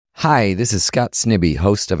Hi, this is Scott Snibbe,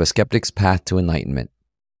 host of A Skeptic's Path to Enlightenment.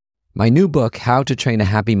 My new book, How to Train a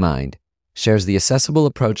Happy Mind, shares the accessible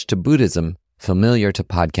approach to Buddhism familiar to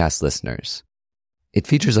podcast listeners. It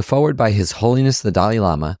features a foreword by His Holiness the Dalai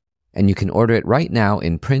Lama, and you can order it right now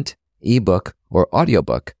in print, ebook, or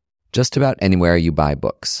audiobook, just about anywhere you buy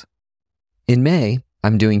books. In May,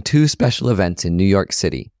 I'm doing 2 special events in New York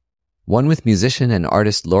City, one with musician and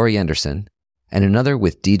artist Laurie Anderson, and another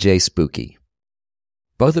with DJ Spooky.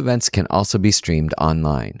 Both events can also be streamed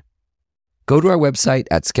online. Go to our website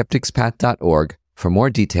at skepticspath.org for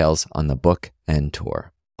more details on the book and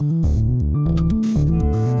tour.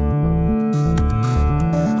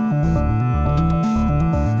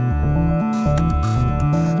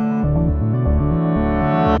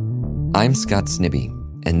 I'm Scott Snibbe,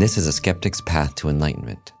 and this is A Skeptic's Path to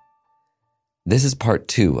Enlightenment. This is part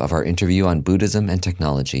 2 of our interview on Buddhism and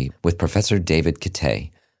technology with Professor David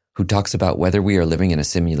Kittay, who talks about whether we are living in a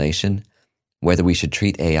simulation, whether we should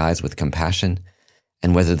treat AIs with compassion,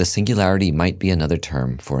 and whether the singularity might be another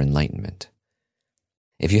term for enlightenment.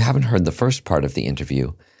 If you haven't heard the first part of the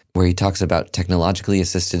interview, where he talks about technologically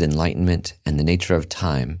assisted enlightenment and the nature of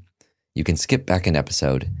time, you can skip back an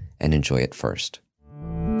episode and enjoy it first.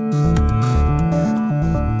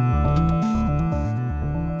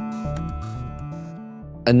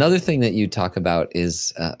 Another thing that you talk about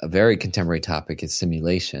is a very contemporary topic is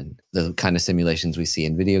simulation, the kind of simulations we see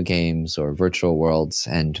in video games or virtual worlds.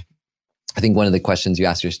 And I think one of the questions you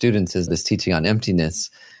ask your students is this teaching on emptiness,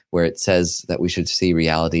 where it says that we should see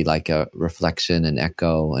reality like a reflection, an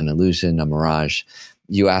echo, an illusion, a mirage.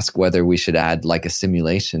 You ask whether we should add like a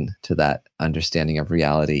simulation to that understanding of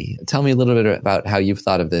reality. Tell me a little bit about how you've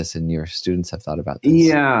thought of this and your students have thought about this.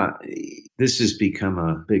 Yeah, this has become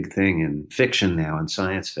a big thing in fiction now, in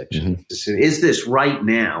science fiction. Mm-hmm. Is this right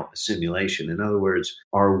now a simulation? In other words,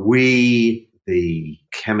 are we the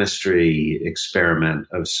chemistry experiment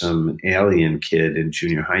of some alien kid in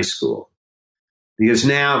junior high school? Because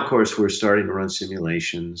now, of course, we're starting to run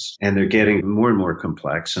simulations and they're getting more and more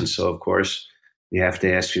complex. And so, of course, you have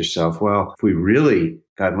to ask yourself, well, if we really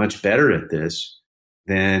got much better at this,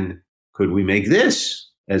 then could we make this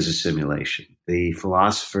as a simulation? The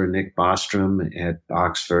philosopher Nick Bostrom at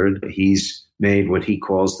Oxford, he's made what he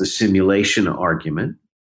calls the simulation argument,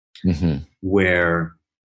 where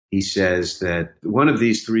he says that one of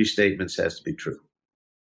these 3 statements has to be true.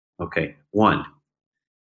 Okay, 1,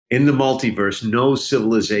 in the multiverse, no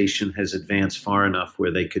civilization has advanced far enough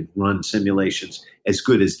where they could run simulations as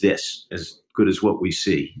good as this, as good as what we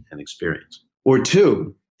see and experience. Or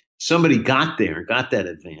 2, somebody got there, got that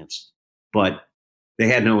advanced, but they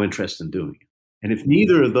had no interest in doing it. And if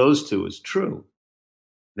neither of those 2 is true,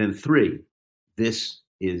 then 3, this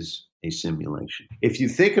is a simulation. If you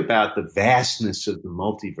think about the vastness of the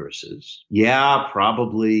multiverses, yeah,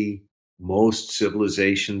 probably most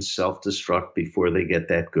civilizations self-destruct before they get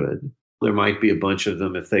that good. There might be a bunch of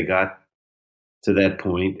them if they got to that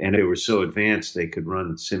point and they were so advanced they could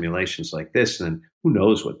run simulations like this, then who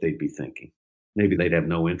knows what they'd be thinking. Maybe they'd have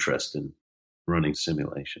no interest in running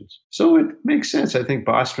simulations. So it makes sense. I think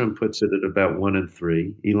Bostrom puts it at about 1 in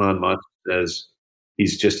 3. Elon Musk says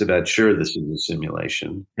he's just about sure this is a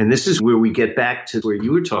simulation. And this is where we get back to where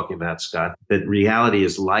you were talking about, Scott, that reality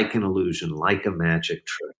is like an illusion, like a magic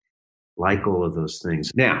trick, like all of those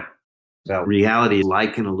things. Now, about reality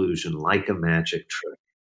like an illusion, like a magic trick,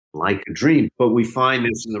 like a dream. But we find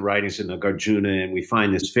this in the writings of Nagarjuna, and we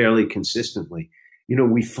find this fairly consistently. You know,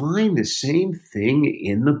 we find the same thing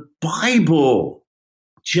in the Bible.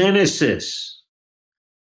 Genesis,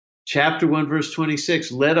 chapter 1, verse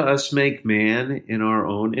 26, let us make man in our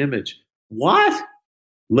own image. What?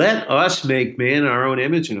 Let us make man in our own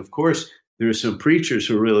image. And of course, there are some preachers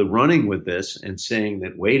who are really running with this and saying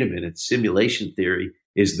that, wait a minute, simulation theory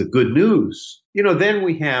is the good news. You know, then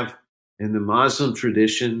we have, in the Muslim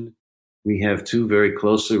tradition, we have 2 very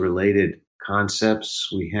closely related concepts.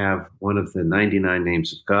 We have one of the 99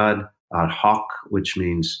 names of God, Al-Haq, which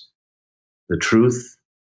means the truth.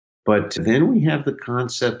 But then we have the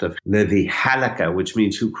concept of Levi Halaka, which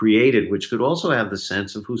means who created, which could also have the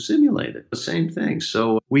sense of who simulated. The same thing.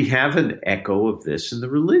 So we have an echo of this in the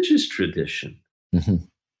religious tradition. Mm-hmm.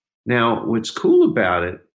 Now, what's cool about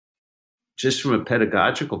it, just from a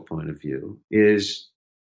pedagogical point of view, is,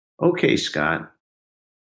 okay, Scott,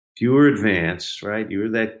 if you were advanced, right, you were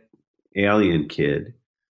that alien kid,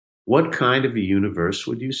 what kind of a universe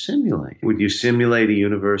would you simulate? Would you simulate a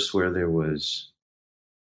universe where there was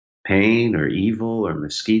pain or evil or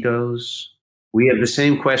mosquitoes? We have the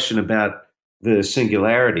same question about the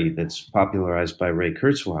singularity that's popularized by Ray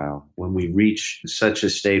Kurzweil. When we reach such a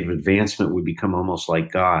state of advancement, we become almost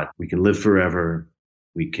like God. We can live forever.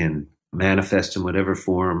 We can manifest in whatever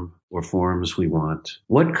form or forms we want.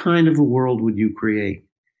 What kind of a world would you create?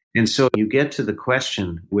 And so you get to the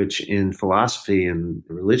question, which in philosophy and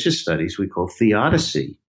religious studies we call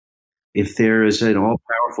theodicy. If there is an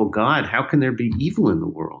all-powerful God, how can there be evil in the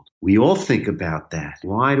world? We all think about that.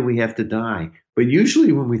 Why do we have to die? But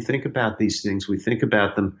usually when we think about these things, we think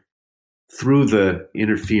about them through the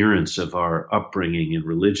interference of our upbringing and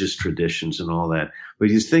religious traditions and all that. But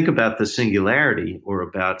you think about the singularity or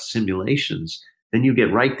about simulations, then you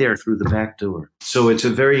get right there through the back door. So it's a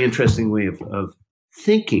very interesting way of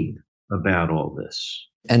thinking about all this.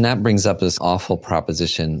 And that brings up this awful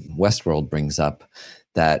proposition Westworld brings up,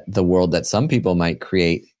 that the world that some people might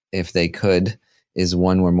create, if they could, is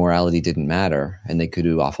one where morality didn't matter and they could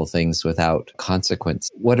do awful things without consequence.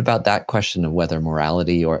 What about that question of whether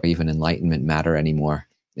morality or even enlightenment matter anymore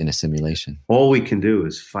in a simulation? All we can do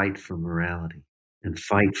is fight for morality and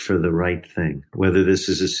fight for the right thing, whether this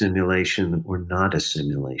is a simulation or not a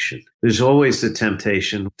simulation. There's always the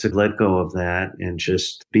temptation to let go of that and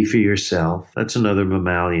just be for yourself. That's another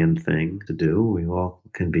mammalian thing to do. We all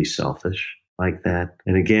can be selfish like that.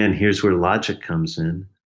 And again, here's where logic comes in.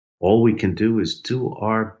 All we can do is do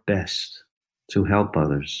our best to help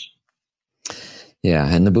others. Yeah,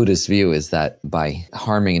 and the Buddhist view is that by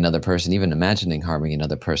harming another person, even imagining harming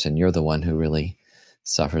another person, you're the one who really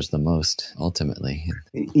suffers the most, ultimately.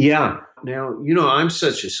 Yeah. Now, I'm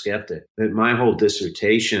such a skeptic that my whole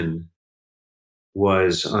dissertation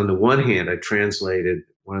was, on the one hand, I translated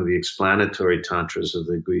one of the explanatory tantras of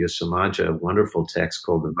the Guhya Samaja, a wonderful text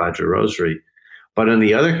called the Vajra Rosary. But on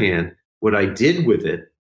the other hand, what I did with it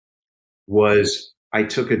was I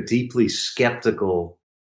took a deeply skeptical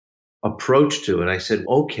approach to it. I said,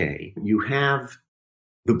 okay, you have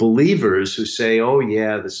the believers who say, oh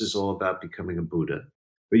yeah, this is all about becoming a Buddha.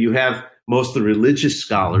 But you have most of the religious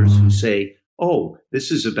scholars who say, oh,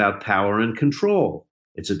 this is about power and control.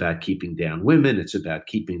 It's about keeping down women. It's about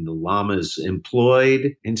keeping the lamas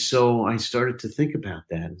employed. And so I started to think about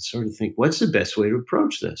that and sort of think, what's the best way to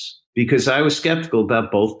approach this? Because I was skeptical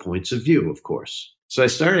about both points of view, of course. So I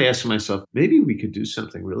started asking myself, maybe we could do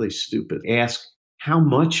something really stupid. Ask how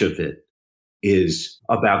much of it is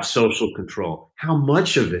about social control? How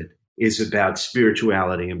much of it is about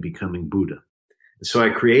spirituality and becoming Buddha? And so I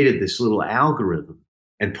created this little algorithm.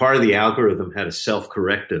 And part of the algorithm had a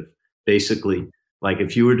self-corrective. Basically, like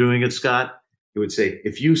if you were doing it, Scott, it would say,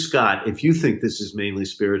 if you think this is mainly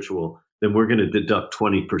spiritual, then we're going to deduct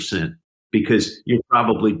 20%. Because you're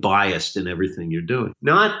probably biased in everything you're doing.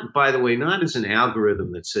 Not, by the way, not as an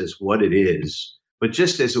algorithm that says what it is, but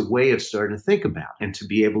just as a way of starting to think about and to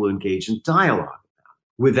be able to engage in dialogue about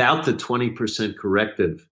it. Without the 20%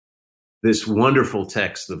 corrective, this wonderful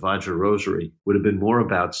text, the Vajra Rosary, would have been more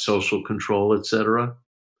about social control, etc.,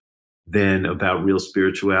 than about real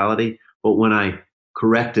spirituality. But when I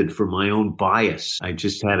corrected for my own bias, I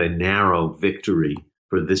just had a narrow victory.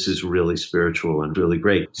 For this is really spiritual and really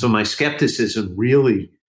great. So my skepticism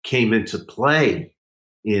really came into play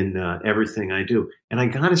in everything I do. And I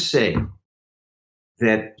got to say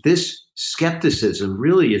that this skepticism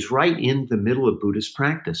really is right in the middle of Buddhist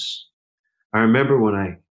practice. I remember when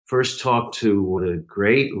I first talked to the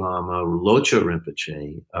great Lama Locho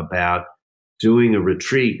Rinpoche about doing a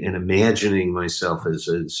retreat and imagining myself as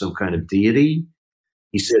some kind of deity.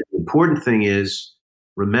 He said, the important thing is,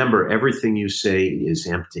 remember, everything you say is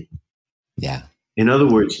empty. Yeah. In other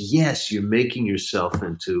words, yes, you're making yourself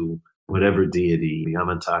into whatever deity,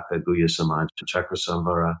 Yamantaka, Guhya Samaja,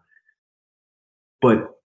 Chakrasamvara,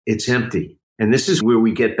 but it's empty. And this is where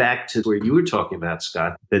we get back to where you were talking about,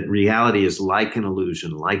 Scott, that reality is like an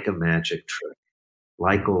illusion, like a magic trick,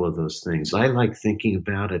 like all of those things. I like thinking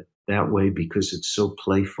about it that way because it's so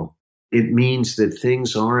playful. It means that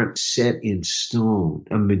things aren't set in stone.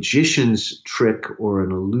 A magician's trick or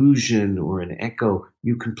an illusion or an echo,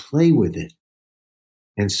 you can play with it.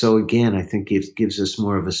 And so again, I think it gives us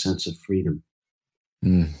more of a sense of freedom.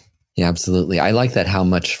 Yeah, absolutely. I like that how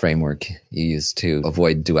much framework you use to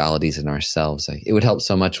avoid dualities in ourselves. It would help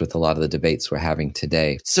so much with a lot of the debates we're having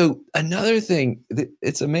today. So another thing,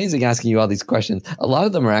 it's amazing asking you all these questions. A lot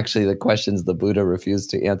of them are actually the questions the Buddha refused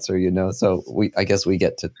to answer, So I guess we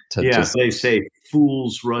get to just... They say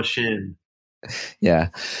fools rush in. Yeah.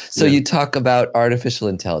 So you talk about artificial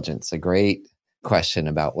intelligence, a great question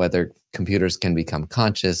about whether computers can become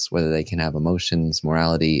conscious, whether they can have emotions,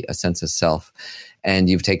 morality, a sense of self. And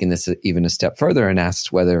you've taken this even a step further and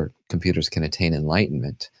asked whether computers can attain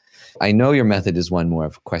enlightenment. I know your method is one more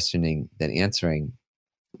of questioning than answering,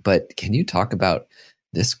 but can you talk about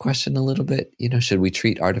this question a little bit? Should we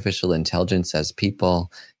treat artificial intelligence as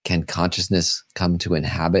people? Can consciousness come to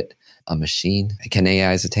inhabit a machine? Can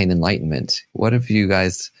AIs attain enlightenment? What have you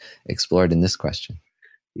guys explored in this question?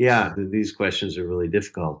 Yeah, these questions are really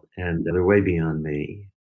difficult and they're way beyond me.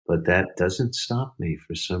 But that doesn't stop me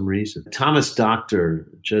for some reason. Thomas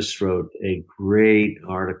Doctor just wrote a great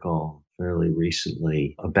article fairly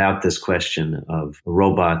recently about this question of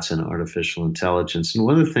robots and artificial intelligence. And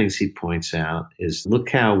one of the things he points out is look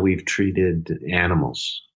how we've treated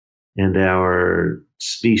animals and our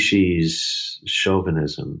species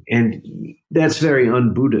chauvinism. And that's very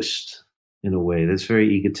un-Buddhist in a way. That's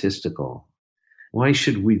very egotistical. Why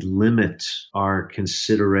should we limit our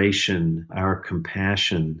consideration, our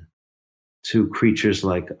compassion to creatures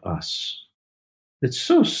like us? It's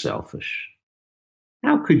so selfish.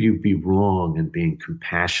 How could you be wrong in being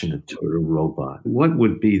compassionate toward a robot? What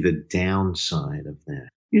would be the downside of that?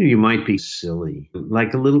 You might be silly,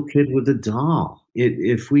 like a little kid with a doll.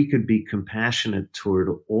 If we could be compassionate toward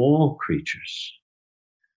all creatures,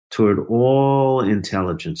 toward all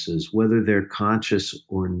intelligences, whether they're conscious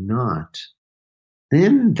or not,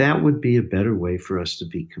 then that would be a better way for us to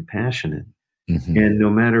be compassionate. Mm-hmm. And no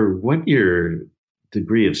matter what your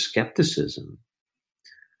degree of skepticism,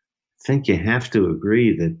 I think you have to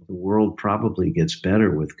agree that the world probably gets better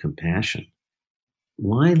with compassion.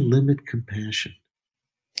 Why limit compassion?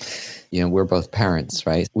 We're both parents,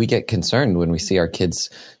 right? We get concerned when we see our kids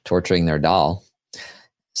torturing their doll.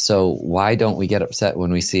 So why don't we get upset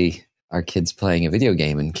when we see our kids playing a video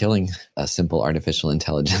game and killing a simple artificial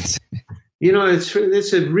intelligence?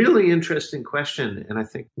 It's a really interesting question. And I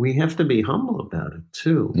think we have to be humble about it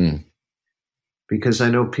too. Because I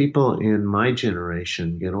know people in my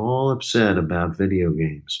generation get all upset about video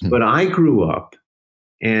games. But I grew up,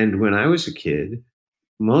 and when I was a kid,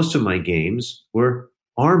 most of my games were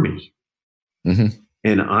army. Mm-hmm.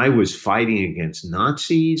 And I was fighting against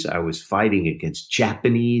Nazis. I was fighting against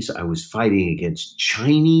Japanese. I was fighting against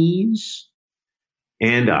Chinese.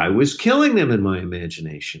 And I was killing them in my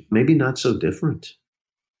imagination. Maybe not so different.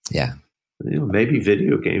 Yeah. Maybe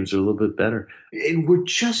video games are a little bit better. And we're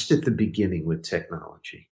just at the beginning with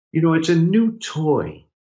technology. It's a new toy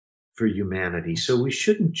for humanity. So we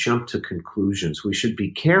shouldn't jump to conclusions. We should be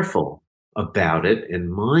careful about it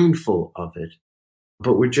and mindful of it.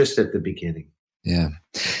 But we're just at the beginning. Yeah.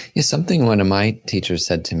 Something one of my teachers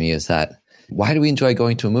said to me is that, why do we enjoy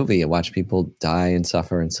going to a movie and watch people die and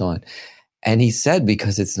suffer and so on? And he said,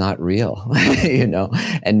 because it's not real,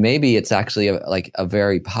 and maybe it's actually a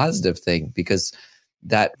very positive thing, because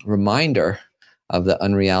that reminder of the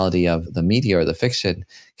unreality of the media or the fiction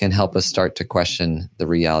can help us start to question the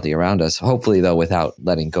reality around us, hopefully, though, without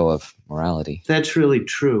letting go of morality. That's really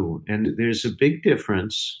true. And there's a big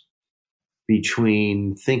difference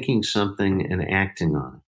between thinking something and acting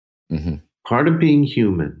on it. Mm-hmm. Part of being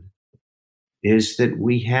human is that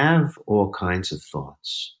we have all kinds of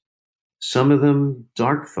thoughts. Some of them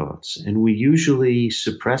dark thoughts, and we usually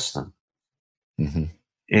suppress them. Mm-hmm.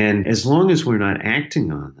 And as long as we're not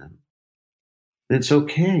acting on them, it's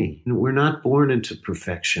okay. We're not born into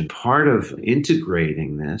perfection. Part of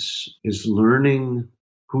integrating this is learning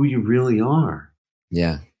who you really are.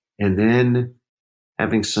 Yeah. And then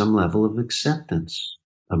having some level of acceptance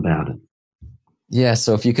about it. Yeah,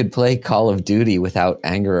 so if you could play Call of Duty without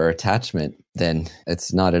anger or attachment, then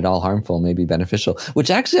it's not at all harmful, maybe beneficial,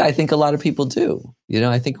 which actually I think a lot of people do.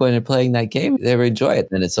 I think when they're playing that game, they enjoy it,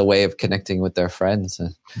 and it's a way of connecting with their friends. So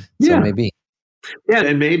maybe. Yeah,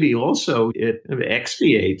 and maybe also it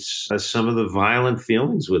expiates some of the violent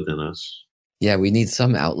feelings within us. Yeah, we need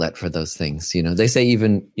some outlet for those things. They say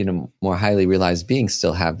even, more highly realized beings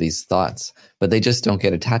still have these thoughts, but they just don't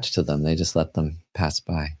get attached to them. They just let them pass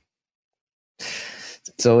by.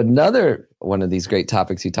 So another one of these great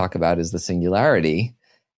topics you talk about is the singularity.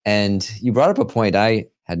 And you brought up a point I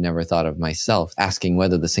had never thought of myself, asking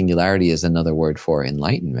whether the singularity is another word for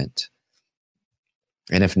enlightenment.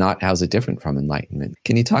 And if not, how's it different from enlightenment?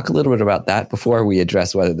 Can you talk a little bit about that before we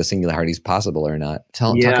address whether the singularity is possible or not?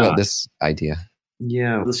 Talk about this idea.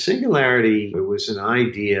 Yeah, the singularity was an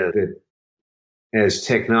idea that as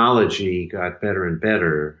technology got better and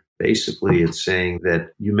better, basically, it's saying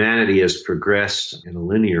that humanity has progressed in a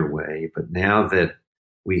linear way, but now that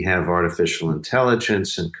we have artificial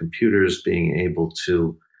intelligence and computers being able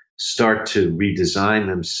to start to redesign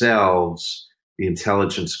themselves, the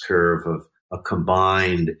intelligence curve of a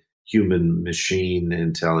combined human-machine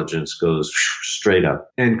intelligence goes straight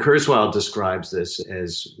up. And Kurzweil describes this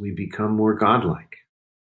as we become more godlike,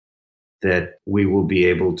 that we will be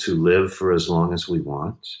able to live for as long as we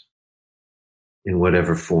want, in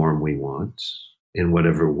whatever form we want, in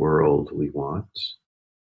whatever world we want.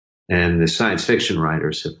 And the science fiction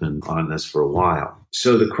writers have been on this for a while.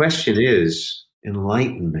 So the question is,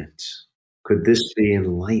 Enlightenment. Could this be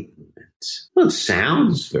enlightenment? Well, it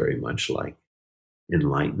sounds very much like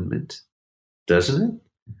enlightenment, doesn't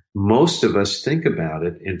it? Most of us think about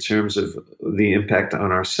it in terms of the impact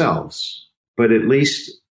on ourselves. But at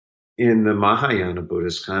least in the Mahayana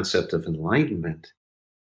Buddhist concept of enlightenment,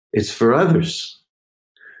 it's for others.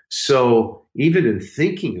 So even in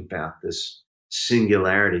thinking about this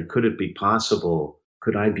singularity, could it be possible?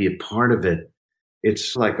 Could I be a part of it?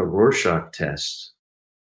 It's like a Rorschach test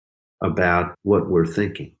about what we're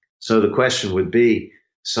thinking. So the question would be,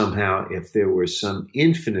 somehow, if there were some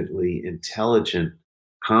infinitely intelligent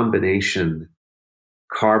combination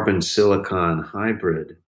carbon silicon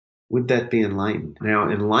hybrid, would that be enlightened? Now,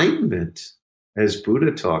 enlightenment, as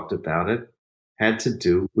Buddha talked about it, had to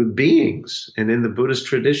do with beings. And in the Buddhist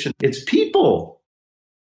tradition, it's people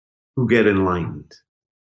who get enlightened.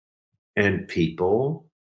 And people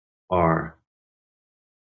are,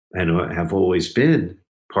 and have always been,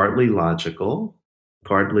 partly logical,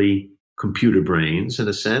 partly computer brains in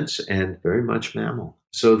a sense, and very much mammal.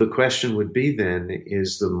 So the question would be then,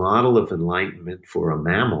 is the model of enlightenment for a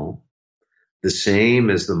mammal the same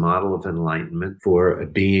as the model of enlightenment for a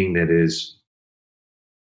being that is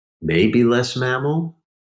maybe less mammal?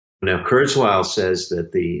 Now, Kurzweil says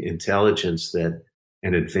that the intelligence that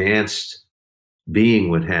an advanced being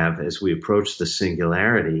would have as we approach the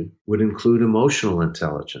singularity would include emotional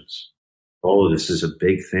intelligence. Oh, this is a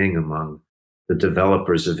big thing among the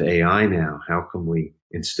developers of AI now. How can we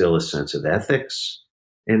instill a sense of ethics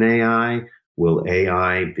in AI? Will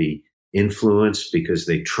AI be influenced because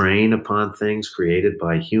they train upon things created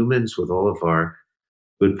by humans with all of our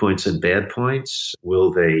good points and bad points?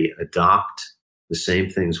 Will they adopt the same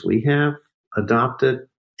things we have adopted?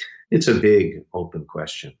 It's a big open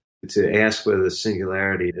question. To ask whether the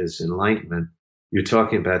singularity is enlightenment, you're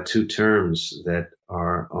talking about two terms that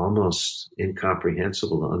are almost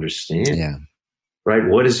incomprehensible to understand. Yeah. Right?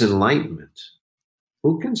 What is enlightenment?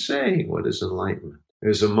 Who can say what is enlightenment?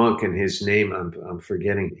 There's a monk, and his name, I'm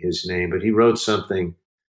forgetting his name, but he wrote something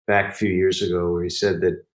back a few years ago where he said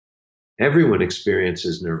that everyone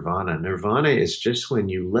experiences nirvana. Nirvana is just when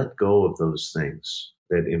you let go of those things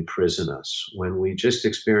that imprison us, when we just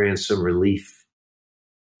experience some relief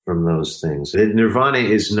from those things. Nirvana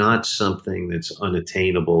is not something that's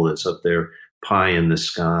unattainable, that's up there pie in the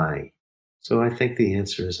sky. So I think the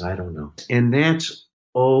answer is, I don't know. And that's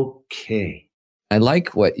okay. I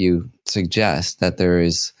like what you suggest, that there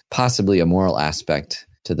is possibly a moral aspect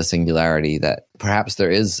to the singularity, that perhaps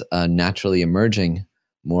there is a naturally emerging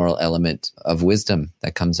moral element of wisdom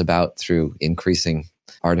that comes about through increasing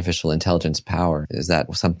artificial intelligence power. Is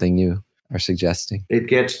that something you are suggesting? It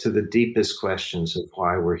gets to the deepest questions of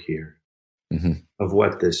why we're here, of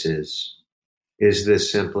what this is. Is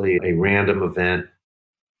this simply a random event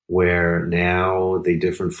where now the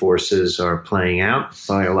different forces are playing out,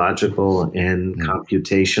 biological and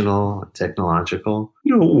computational, technological?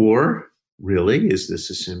 Or really, is this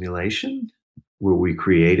a simulation? Were we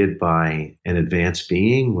created by an advanced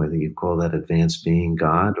being, whether you call that advanced being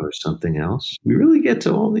God or something else? We really get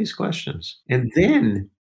to all these questions. And then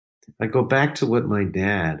I go back to what my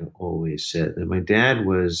dad always said, that my dad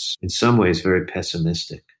was in some ways very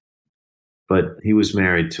pessimistic, but he was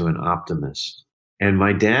married to an optimist. And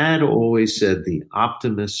my dad always said the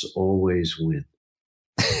optimists always win.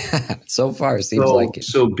 So far, it seems like it.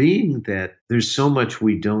 So being that there's so much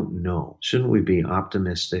we don't know, shouldn't we be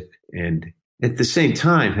optimistic and at the same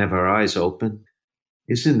time have our eyes open?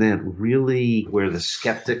 Isn't that really where the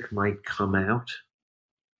skeptic might come out?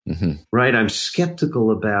 Right? I'm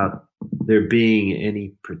skeptical about there being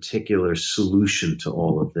any particular solution to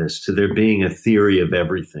all of this, to there being a theory of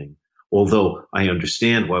everything. Although I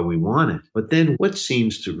understand why we want it. But then what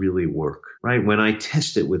seems to really work, right? When I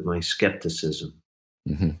test it with my skepticism,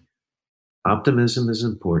 optimism is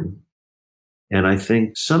important. And I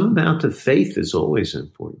think some amount of faith is always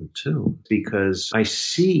important too, because I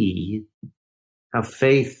see how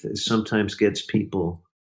faith sometimes gets people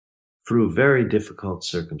through very difficult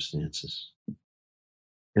circumstances.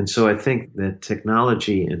 And so I think that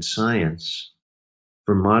technology and science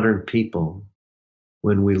for modern people,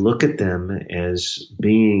 when we look at them as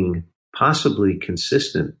being possibly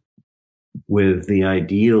consistent with the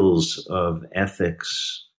ideals of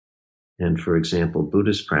ethics and, for example,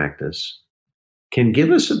 Buddhist practice, can give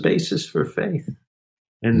us a basis for faith.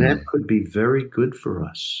 And that could be very good for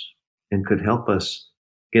us and could help us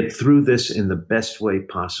get through this in the best way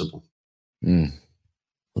possible. Well,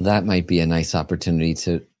 that might be a nice opportunity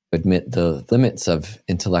to admit the limits of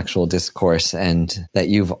intellectual discourse, and that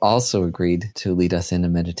you've also agreed to lead us in a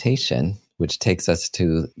meditation, which takes us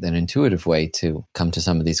to an intuitive way to come to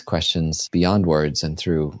some of these questions beyond words and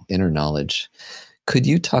through inner knowledge. Could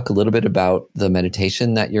you talk a little bit about the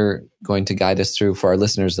meditation that you're going to guide us through? For our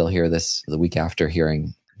listeners, they'll hear this the week after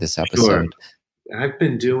hearing this episode. Sure. I've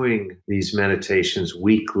been doing these meditations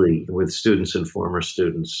weekly with students and former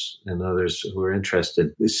students and others who are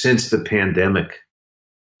interested since the pandemic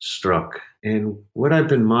struck. And what I've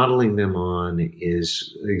been modeling them on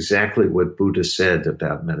is exactly what Buddha said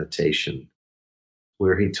about meditation,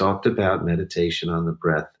 where he talked about meditation on the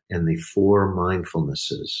breath and the 4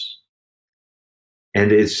 mindfulnesses.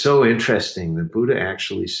 And it's so interesting that Buddha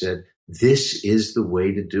actually said, this is the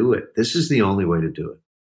way to do it. This is the only way to do it.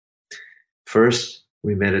 First,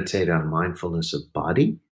 we meditate on mindfulness of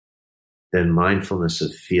body, then mindfulness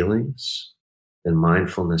of feelings, then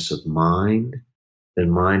mindfulness of mind, then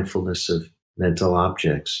mindfulness of mental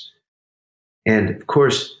objects. And of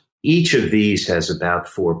course, each of these has about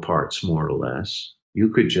 4 parts, more or less. You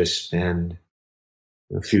could just spend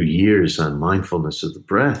a few years on mindfulness of the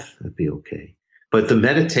breath. That'd be okay. But the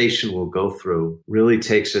meditation we'll go through really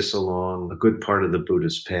takes us along a good part of the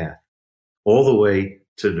Buddha's path, all the way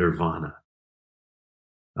to nirvana.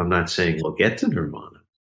 I'm not saying we'll get to nirvana,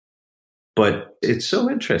 but it's so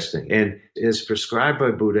interesting. And it's prescribed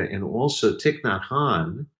by Buddha, and also Thich Nhat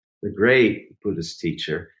Hanh, the great Buddhist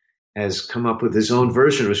teacher, has come up with his own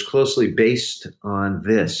version, which is closely based on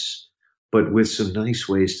this, but with some nice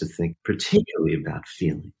ways to think, particularly about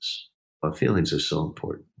feelings. Well, feelings are so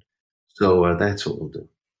important. So that's what we'll do.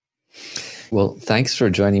 Well, thanks for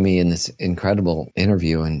joining me in this incredible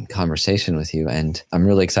interview and conversation with you. And I'm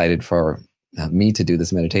really excited for me to do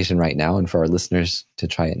this meditation right now and for our listeners to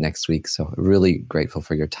try it next week. So really grateful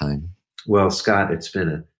for your time. Well, Scott, it's been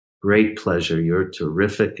a great pleasure. You're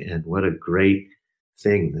terrific. And what a great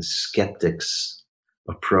thing the skeptics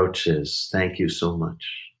approach is. Thank you so much.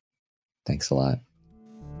 Thanks a lot.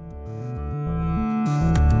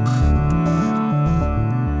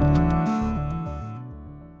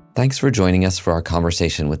 Thanks for joining us for our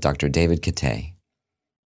conversation with Dr. David Kittay.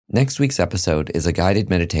 Next week's episode is a guided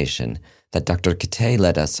meditation that Dr. Kittay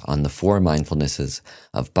led us on the 4 mindfulnesses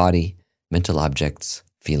of body, mental objects,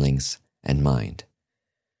 feelings, and mind.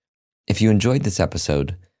 If you enjoyed this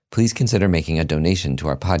episode, please consider making a donation to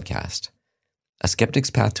our podcast. A Skeptic's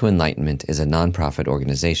Path to Enlightenment is a nonprofit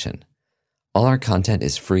organization. All our content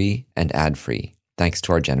is free and ad-free, thanks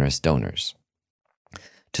to our generous donors.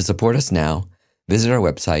 To support us now, visit our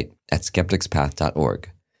website at skepticspath.org.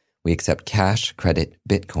 We accept cash, credit,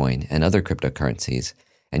 Bitcoin, and other cryptocurrencies,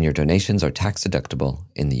 and your donations are tax-deductible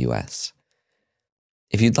in the U.S.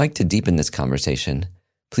 If you'd like to deepen this conversation,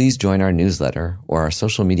 please join our newsletter or our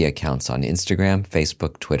social media accounts on Instagram,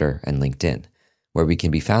 Facebook, Twitter, and LinkedIn, where we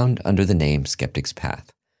can be found under the name Skeptic's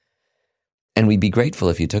Path. And we'd be grateful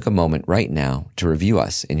if you took a moment right now to review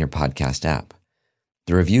us in your podcast app.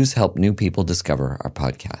 The reviews help new people discover our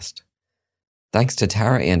podcast. Thanks to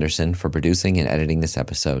Tara Anderson for producing and editing this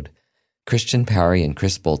episode, Christian Parry and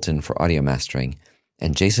Chris Bolton for audio mastering,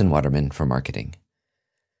 and Jason Waterman for marketing.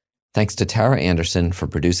 Thanks to Tara Anderson for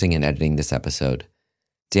producing and editing this episode,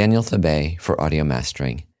 Daniel Thabay for audio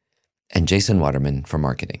mastering, and Jason Waterman for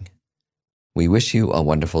marketing. We wish you a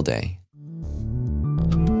wonderful day.